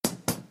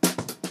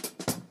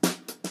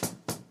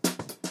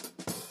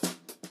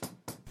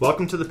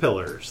Welcome to The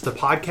Pillars, the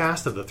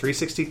podcast of the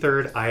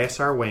 363rd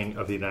ISR Wing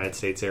of the United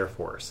States Air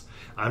Force.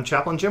 I'm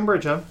Chaplain Jim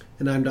Bridgham.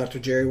 And I'm Dr.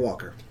 Jerry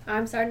Walker.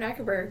 I'm Sergeant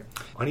Ackerberg.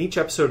 On each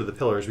episode of The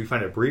Pillars, we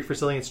find a brief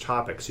resilience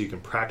topic so you can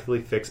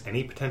practically fix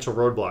any potential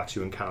roadblocks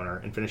you encounter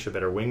and finish a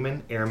better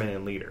wingman, airman,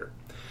 and leader.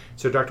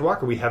 So, Dr.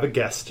 Walker, we have a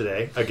guest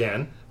today,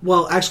 again.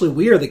 Well, actually,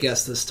 we are the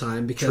guests this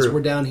time because True.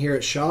 We're down here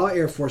at Shaw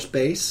Air Force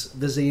Base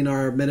visiting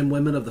our men and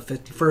women of the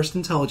 51st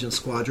Intelligence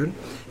Squadron.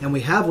 And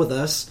we have with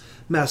us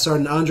Master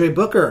Sergeant Andre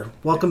Booker.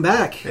 Welcome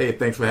back. Hey,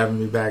 thanks for having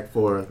me back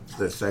for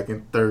the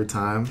third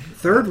time.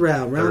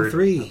 Round Third.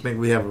 three. I think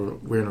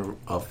we're in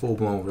a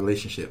full-blown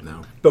relationship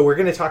now. But we're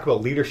going to talk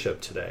about leadership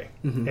today.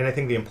 Mm-hmm. And I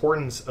think the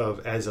importance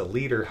of, as a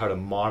leader, how to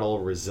model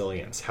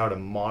resilience, how to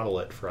model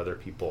it for other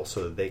people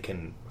so that they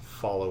can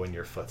follow in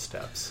your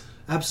footsteps.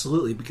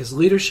 Absolutely, because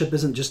leadership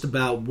isn't just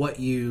about what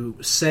you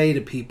say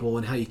to people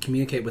and how you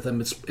communicate with them.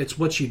 It's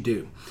what you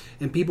do.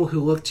 And people who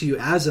look to you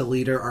as a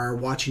leader are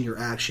watching your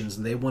actions,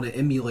 and they want to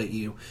emulate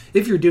you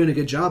if you're doing a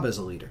good job as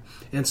a leader.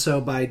 And so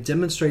by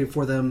demonstrating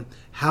for them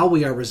how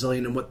we are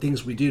resilient and what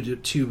things we do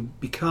to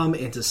become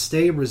and to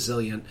stay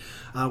resilient,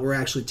 we're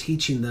actually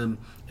teaching them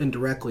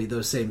indirectly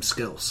those same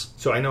skills.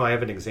 So I know I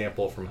have an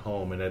example from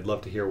home, and I'd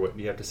love to hear what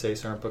you have to say,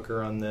 Sergeant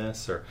Booker, on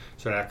this, or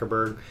Sergeant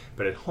Ackerberg.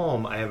 But at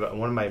home, I have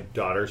one of my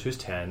daughters who's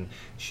 10.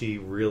 She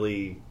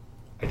really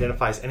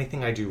identifies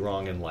anything I do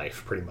wrong in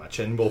life, pretty much,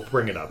 and we'll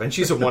bring it up. And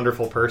she's a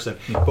wonderful person.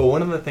 But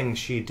one of the things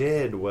she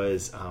did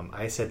was,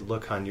 I said,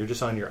 look, hon, you're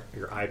just on your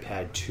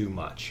iPad too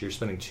much. You're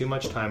spending too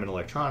much time in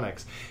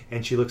electronics.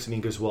 And she looks at me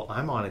and goes, well,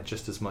 I'm on it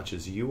just as much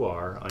as you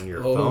are on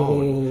your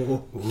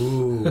phone.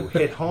 Ooh,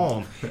 hit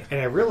home. And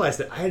I realized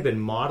that I had been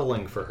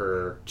modeling for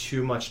her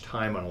too much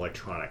time on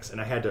electronics. And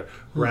I had to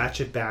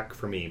ratchet back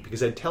for me,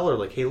 because I'd tell her,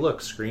 like, hey,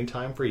 look, screen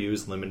time for you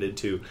is limited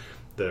to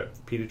the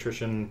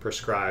pediatrician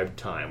prescribed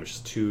time, which is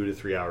 2 to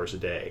 3 hours a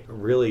day.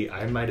 Really,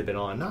 I might have been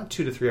on not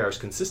 2 to 3 hours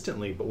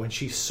consistently, but when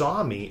she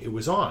saw me, it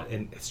was on.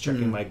 And it's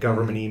checking my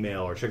government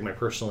email or checking my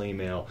personal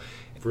email,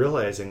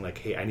 realizing, like,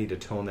 hey, I need to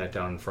tone that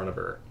down in front of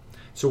her.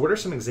 So what are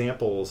some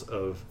examples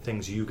of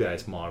things you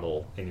guys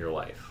model in your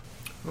life?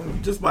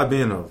 Just by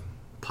being a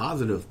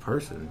positive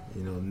person.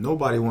 You know,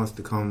 nobody wants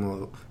to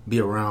come be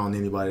around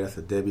anybody that's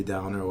a Debbie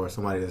Downer or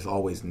somebody that's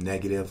always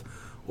negative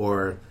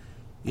or,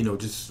 you know,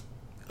 just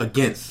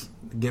against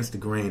the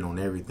grain on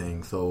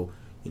everything. So,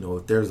 you know,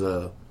 if there's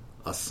a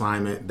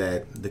assignment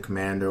that the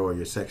commander or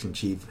your section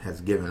chief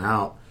has given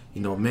out,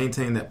 you know,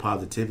 maintain that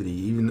positivity,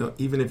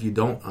 even if you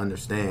don't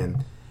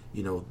understand,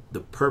 you know,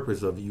 the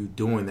purpose of you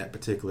doing that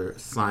particular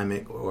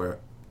assignment or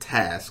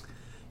task.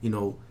 You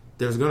know,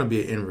 there's going to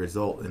be an end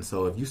result, and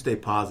so if you stay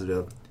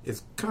positive,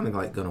 it's kind of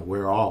like going to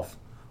wear off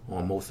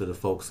on most of the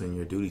folks in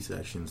your duty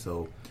section.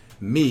 So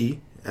me,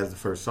 as the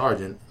first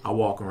sergeant, I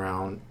walk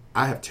around,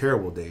 I have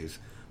terrible days.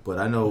 But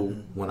I know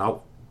when I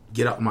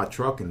get out my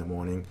truck in the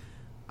morning,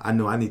 I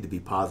know I need to be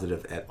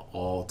positive at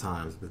all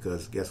times,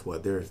 because guess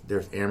what?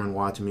 There's airmen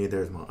watching me.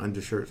 There's my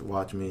undershirts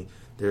watching me.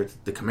 There's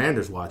the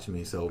commanders watching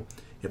me. So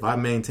if I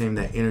maintain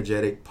that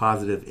energetic,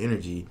 positive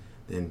energy,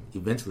 then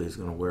eventually it's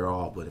going to wear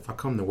off. But if I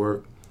come to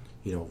work,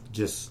 you know,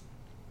 just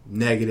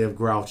negative,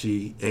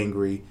 grouchy,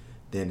 angry,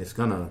 then it's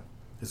gonna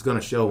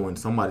show, when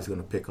somebody's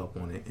going to pick up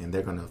on it and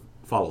they're going to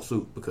follow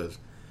suit, because,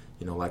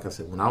 you know, like I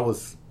said, when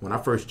I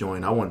first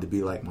joined, I wanted to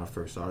be like my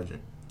first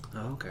sergeant.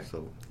 Oh, okay.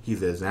 So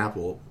he's an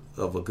example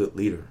of a good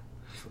leader.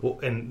 Well,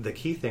 and the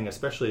key thing,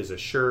 especially as a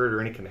SHIRT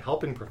or any kind of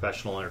helping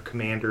professional or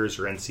commanders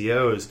or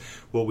NCOs,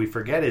 what we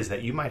forget is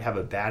that you might have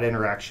a bad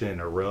interaction in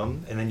a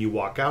room, and then you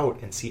walk out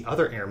and see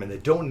other airmen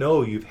that don't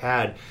know you've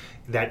had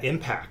that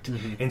impact.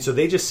 Mm-hmm. And so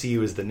they just see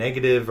you as the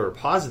negative or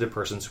positive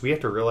person. So we have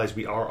to realize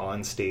we are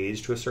on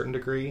stage to a certain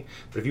degree.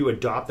 But if you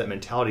adopt that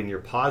mentality and you're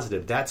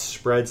positive, that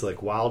spreads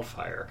like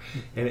wildfire.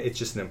 Mm-hmm. And it's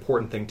just an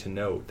important thing to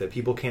note that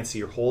people can't see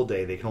your whole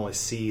day. They can only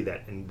see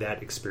that and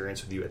that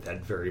experience with you at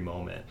that very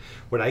moment.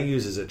 What I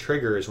use as a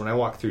trigger is when I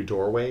walk through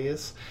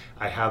doorways,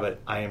 I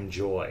am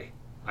joy.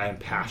 I am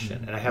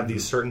passion. And I have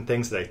these certain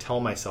things that I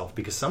tell myself,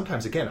 because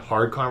sometimes, again,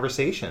 hard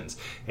conversations,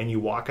 and you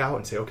walk out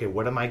and say, okay,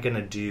 what am I going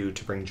to do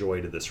to bring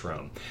joy to this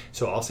room?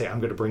 So I'll say, I'm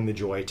going to bring the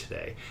joy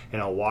today.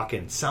 And I'll walk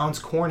in. Sounds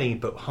corny,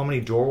 but how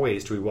many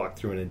doorways do we walk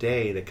through in a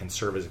day that can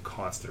serve as a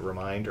constant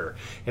reminder?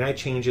 And I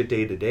change it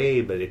day to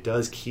day, but it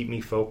does keep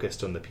me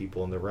focused on the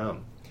people in the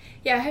room.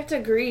 Yeah, I have to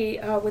agree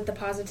with the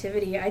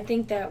positivity. I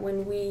think that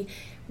when we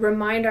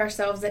remind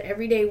ourselves that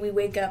every day we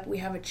wake up, we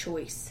have a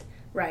choice.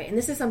 Right, and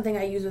this is something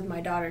I use with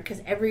my daughter,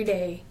 because every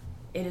day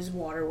it is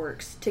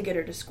waterworks to get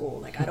her to school.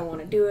 Like, I don't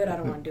want to do it,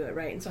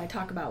 right? And so I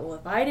talk about, well,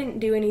 if I didn't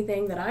do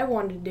anything that I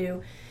wanted to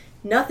do,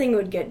 nothing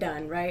would get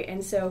done, right?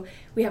 And so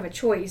we have a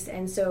choice,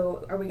 and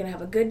so are we going to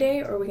have a good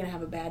day or are we going to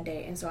have a bad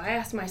day? And so I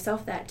ask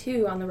myself that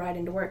too on the ride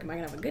into work. Am I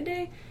going to have a good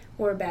day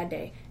or a bad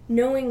day?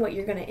 Knowing what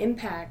you're going to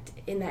impact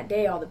in that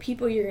day, all the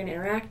people you're going to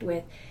interact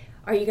with,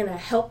 are you going to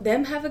help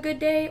them have a good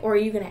day, or are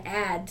you going to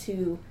add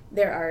to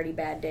their already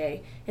bad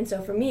day? And so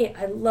for me,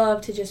 I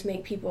love to just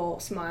make people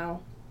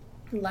smile,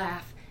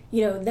 laugh,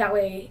 you know, that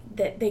way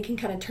that they can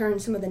kind of turn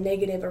some of the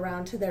negative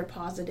around to their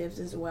positives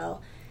as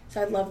well.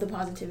 So I love the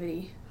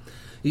positivity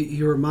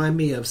You remind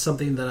me of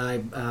something that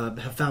I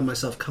have found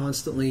myself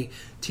constantly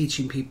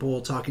teaching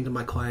people, talking to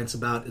my clients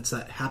about. It's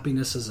that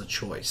happiness is a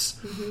choice.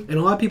 And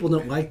a lot of people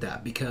don't like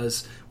that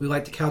because we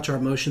like to couch our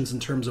emotions in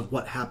terms of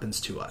what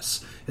happens to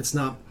us. It's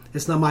not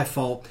my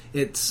fault.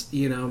 It's,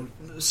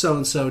 so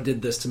and so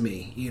did this to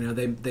me.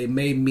 They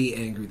made me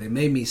angry. They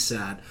made me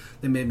sad.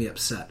 They made me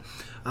upset.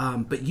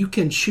 But you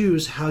can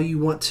choose how you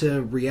want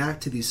to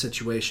react to these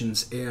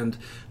situations and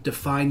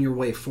define your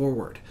way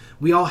forward.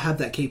 We all have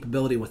that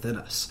capability within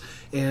us.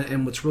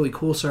 And what's really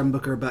cool, Sergeant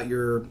Booker, about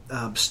your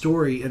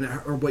story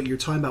or what you're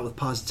talking about with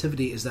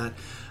positivity is that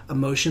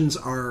emotions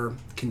are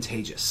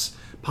contagious.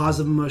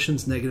 Positive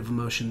emotions, negative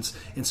emotions.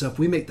 And so if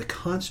we make the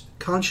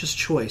conscious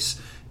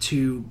choice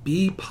to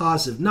be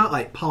positive, not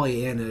like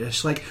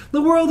Pollyanna-ish, like,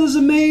 the world is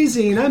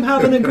amazing, I'm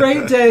having a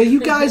great day, you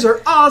guys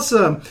are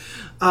awesome,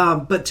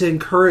 but to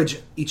encourage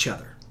each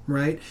other,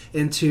 right?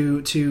 And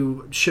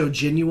to show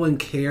genuine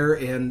care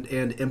and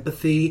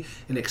empathy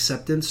and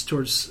acceptance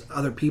towards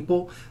other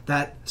people,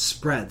 that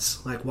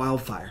spreads like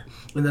wildfire.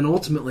 And then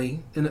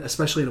ultimately, and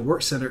especially in a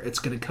work center, it's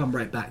going to come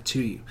right back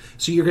to you.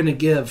 So you're going to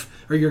give,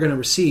 or you're going to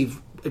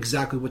receive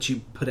exactly what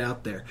you put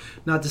out there.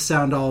 Not to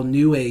sound all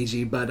new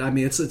agey, but I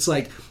mean it's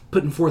like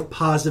putting forth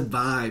positive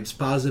vibes,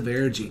 positive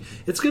energy.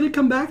 It's going to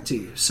come back to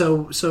you.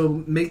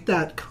 So make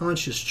that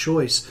conscious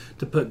choice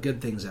to put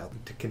good things out.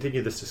 To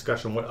continue this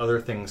discussion, what other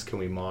things can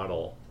we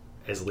model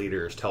as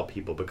leaders to help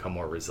people become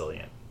more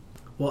resilient?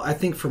 Well, I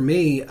think for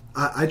me,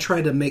 I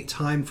try to make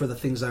time for the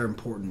things that are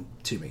important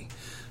to me.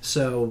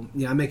 So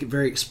I make it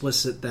very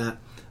explicit that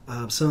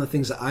some of the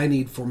things that I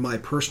need for my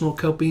personal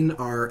coping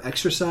are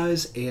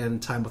exercise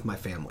and time with my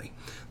family.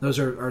 Those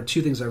are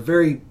two things that are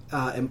very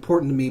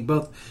important to me,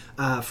 both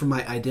for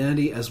my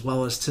identity as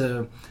well as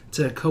to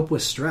cope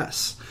with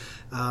stress.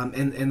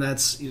 And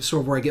that's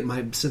sort of where I get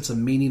my sense of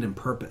meaning and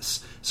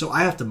purpose. So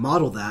I have to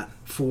model that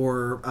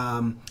for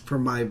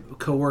my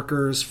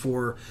coworkers,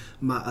 for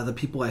the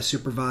people I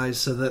supervise,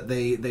 so that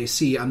they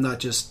see I'm not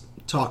just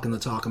talking the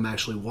talk, I'm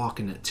actually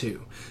walking it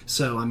too.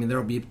 So I mean,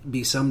 there'll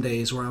be some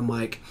days where I'm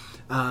like,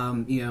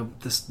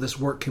 this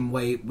work can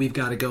wait. We've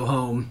got to go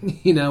home.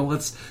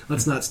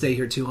 Let's not stay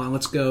here too long.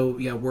 Let's go,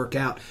 work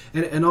out.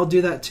 And I'll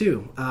do that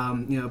too.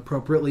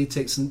 Appropriately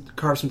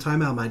carve some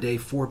time out of my day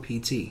for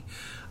PT.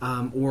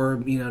 Or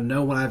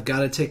know when I've got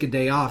to take a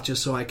day off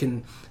just so I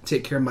can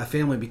take care of my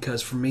family,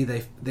 because for me,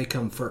 they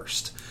come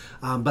first.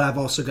 But I've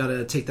also got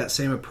to take that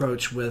same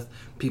approach with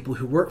people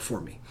who work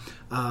for me,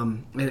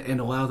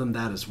 and allow them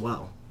that as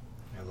well.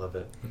 I love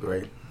it.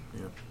 Great.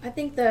 Yeah. I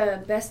think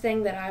the best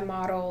thing that I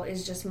model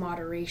is just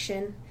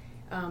moderation.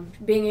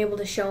 Being able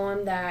to show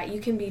them that you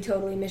can be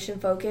totally mission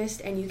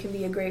focused, and you can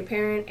be a great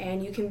parent,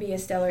 and you can be a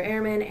stellar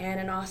airman and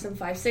an awesome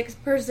 5'6"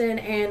 person,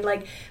 and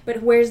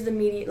but where's the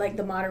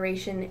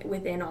moderation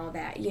within all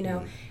that,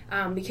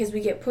 because we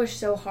get pushed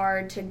so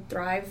hard to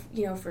thrive,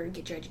 for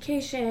get your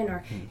education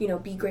or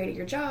be great at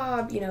your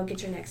job,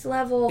 get your next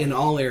level in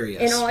all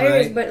areas.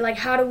 Right? But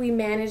how do we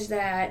manage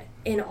that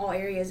in all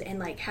areas,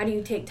 and how do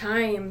you take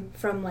time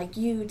from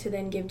you to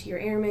then give to your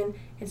airmen?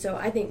 And so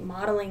I think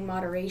modeling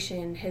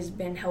moderation has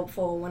been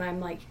helpful when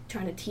I'm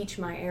trying to teach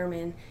my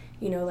airmen,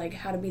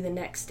 how to be the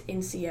next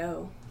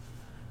NCO.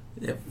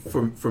 Yeah,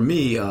 for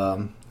me,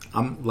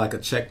 I'm like a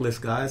checklist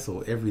guy,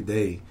 so every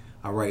day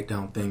I write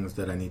down things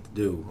that I need to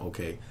do.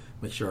 Okay,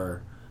 make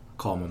sure I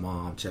call my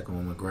mom, check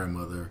on my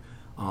grandmother,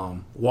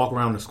 walk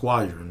around the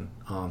squadron,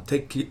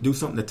 do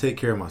something to take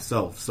care of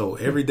myself. So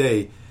every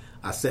day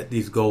I set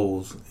these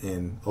goals,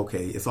 and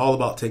it's all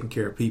about taking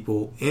care of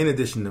people in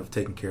addition to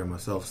taking care of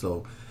myself.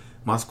 So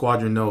my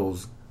squadron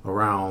knows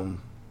around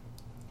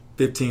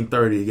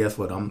 15:30, guess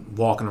what? I'm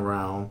walking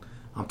around,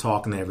 I'm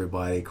talking to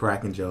everybody,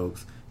 cracking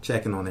jokes,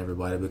 checking on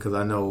everybody, because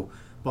I know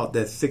about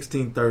that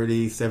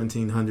 16:30,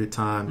 1700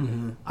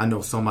 time, I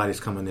know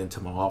somebody's coming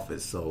into my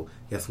office. So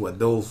guess what?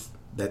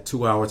 That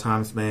 2 hour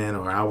time span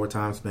or hour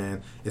time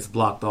span is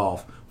blocked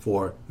off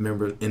for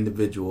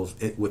individuals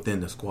within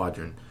the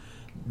squadron.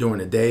 During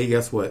the day,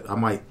 guess what? I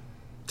might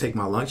take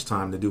my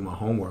lunchtime to do my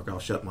homework. I'll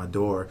shut my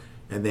door.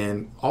 And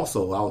then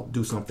also I'll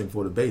do something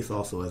for the base.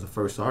 Also, as a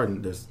first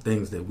sergeant, there's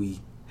things that we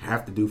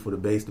have to do for the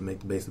base to make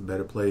the base a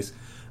better place.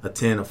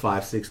 Attend a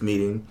 5-6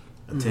 meeting,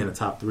 attend a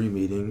top 3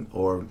 meeting,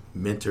 or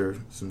mentor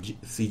some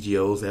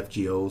CGOs,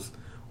 FGOs,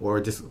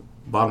 or just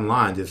bottom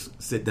line, just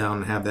sit down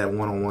and have that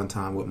one-on-one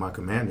time with my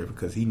commander,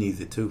 because he needs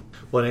it too.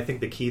 Well, and I think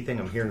the key thing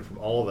I'm hearing from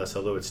all of us,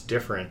 although it's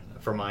different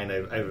for mine, I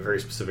have a very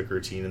specific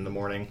routine in the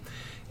morning.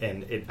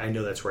 And I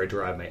know that's where I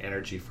derive my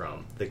energy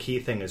from. The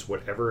key thing is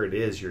whatever it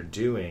is you're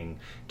doing,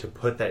 to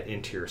put that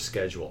into your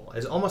schedule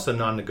as almost a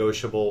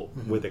non-negotiable,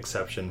 with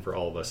exception for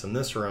all of us in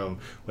this room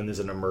when there's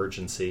an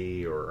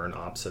emergency or an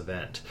ops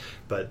event.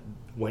 But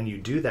when you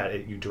do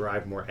that, you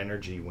derive more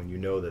energy when you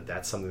know that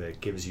that's something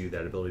that gives you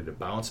that ability to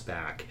bounce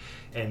back.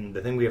 And the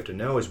thing we have to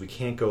know is we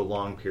can't go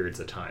long periods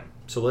of time.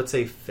 So let's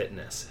say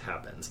fitness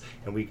happens,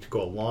 and we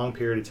go a long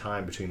period of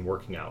time between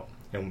working out.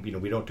 and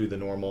we don't do the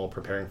normal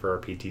preparing for our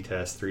PT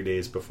test 3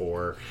 days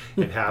before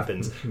it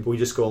happens, but we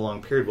just go a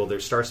long period. Well, there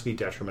starts to be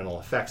detrimental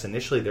effects.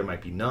 Initially, there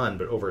might be none,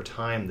 but over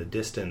time, the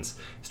distance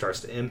starts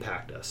to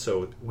impact us.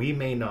 So we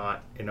may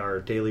not, in our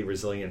daily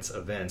resilience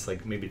events,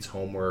 like maybe it's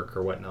homework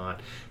or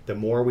whatnot, the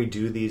more we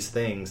do these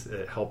things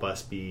that help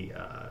us be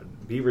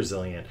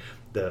resilient,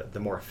 the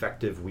more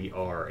effective we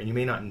are. And you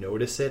may not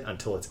notice it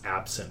until it's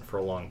absent for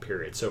a long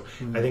period. So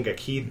I think a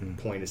key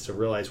point is to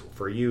realize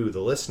for you, the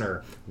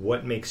listener,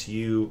 what makes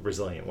you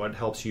resilient, what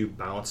helps you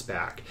bounce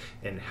back,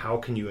 and how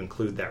can you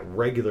include that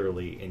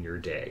regularly in your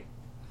day.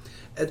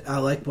 I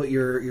like what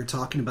you're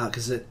talking about,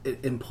 because it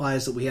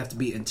implies that we have to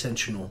be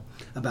intentional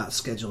about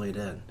scheduling it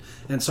in.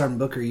 And Sergeant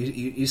Booker,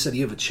 you said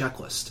you have a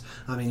checklist.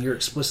 I mean, you're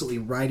explicitly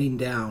writing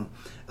down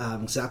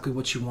exactly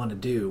what you want to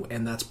do,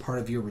 and that's part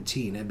of your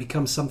routine. It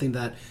becomes something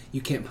that you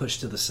can't push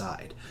to the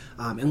side,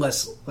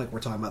 unless, like we're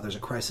talking about, there's a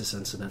crisis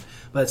incident.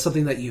 But it's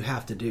something that you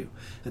have to do.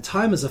 And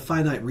time is a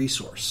finite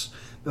resource.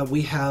 But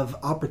we have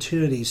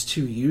opportunities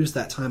to use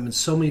that time in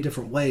so many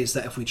different ways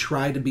that if we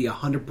try to be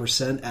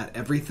 100% at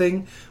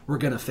everything, we're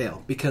going to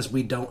fail, because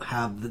we don't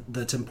have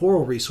the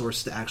temporal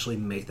resource to actually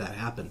make that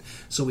happen.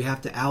 So we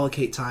have to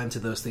allocate time to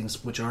those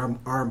things which are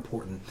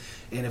important.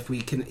 And if we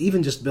can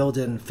even just build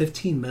in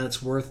 15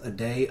 minutes worth a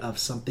day of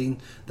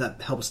something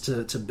that helps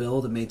to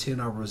build and maintain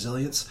our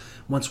resilience,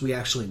 once we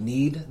actually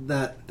need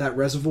that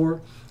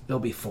reservoir, it'll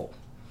be full.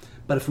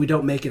 But if we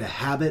don't make it a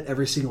habit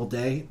every single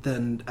day,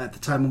 then at the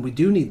time when we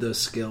do need those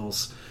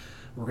skills,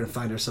 we're going to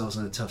find ourselves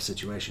in a tough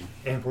situation.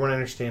 And from what I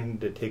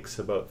understand, it takes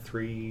about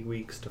 3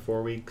 weeks to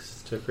 4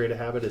 weeks to create a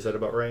habit. Is that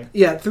about right?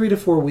 Yeah, 3 to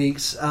 4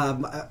 weeks.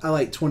 I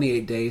like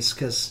 28 days,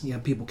 because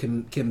people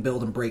can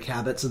build and break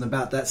habits in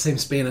about that same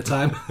span of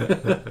time.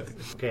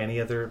 Okay,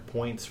 any other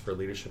points for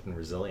leadership and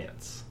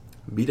resilience?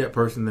 Be that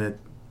person that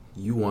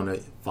you want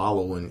to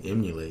follow and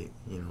emulate.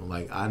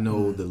 Like I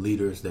know the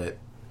leaders that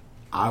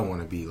I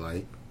want to be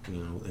like.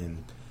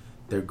 And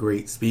they're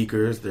great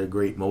speakers, they're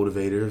great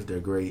motivators, they're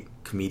great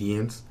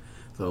comedians.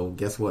 So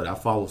guess what? I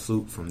follow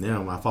suit from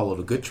them. I follow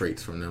the good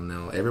traits from them.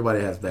 Now,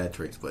 everybody has bad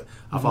traits, but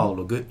I follow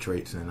the good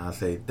traits, and I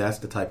say that's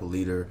the type of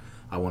leader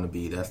I want to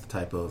be. That's the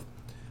type of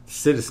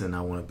citizen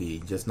I want to be.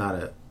 Just not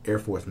an Air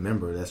Force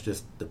member. That's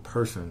just the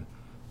person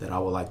that I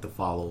would like to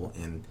follow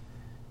and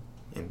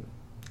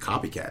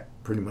copycat.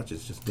 Pretty much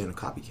it's just being a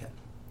copycat.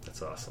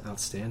 That's awesome.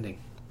 Outstanding.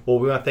 Well,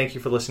 we want to thank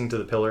you for listening to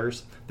The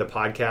Pillars, the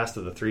podcast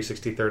of the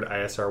 363rd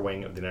ISR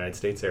Wing of the United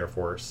States Air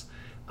Force.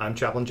 I'm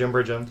Chaplain Jim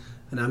Bridgham.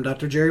 And I'm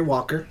Dr. Jerry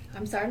Walker.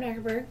 I'm Sergeant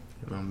Ackerberg.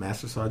 And I'm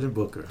Master Sergeant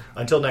Booker.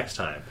 Until next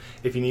time,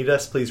 if you need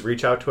us, please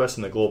reach out to us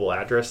in the global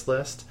address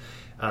list.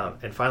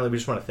 And finally, we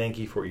just want to thank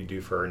you for what you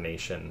do for our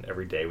nation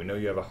every day. We know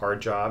you have a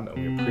hard job,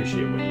 and we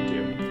appreciate what you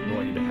do. We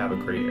want you to have a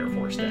great Air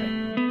Force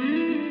Day.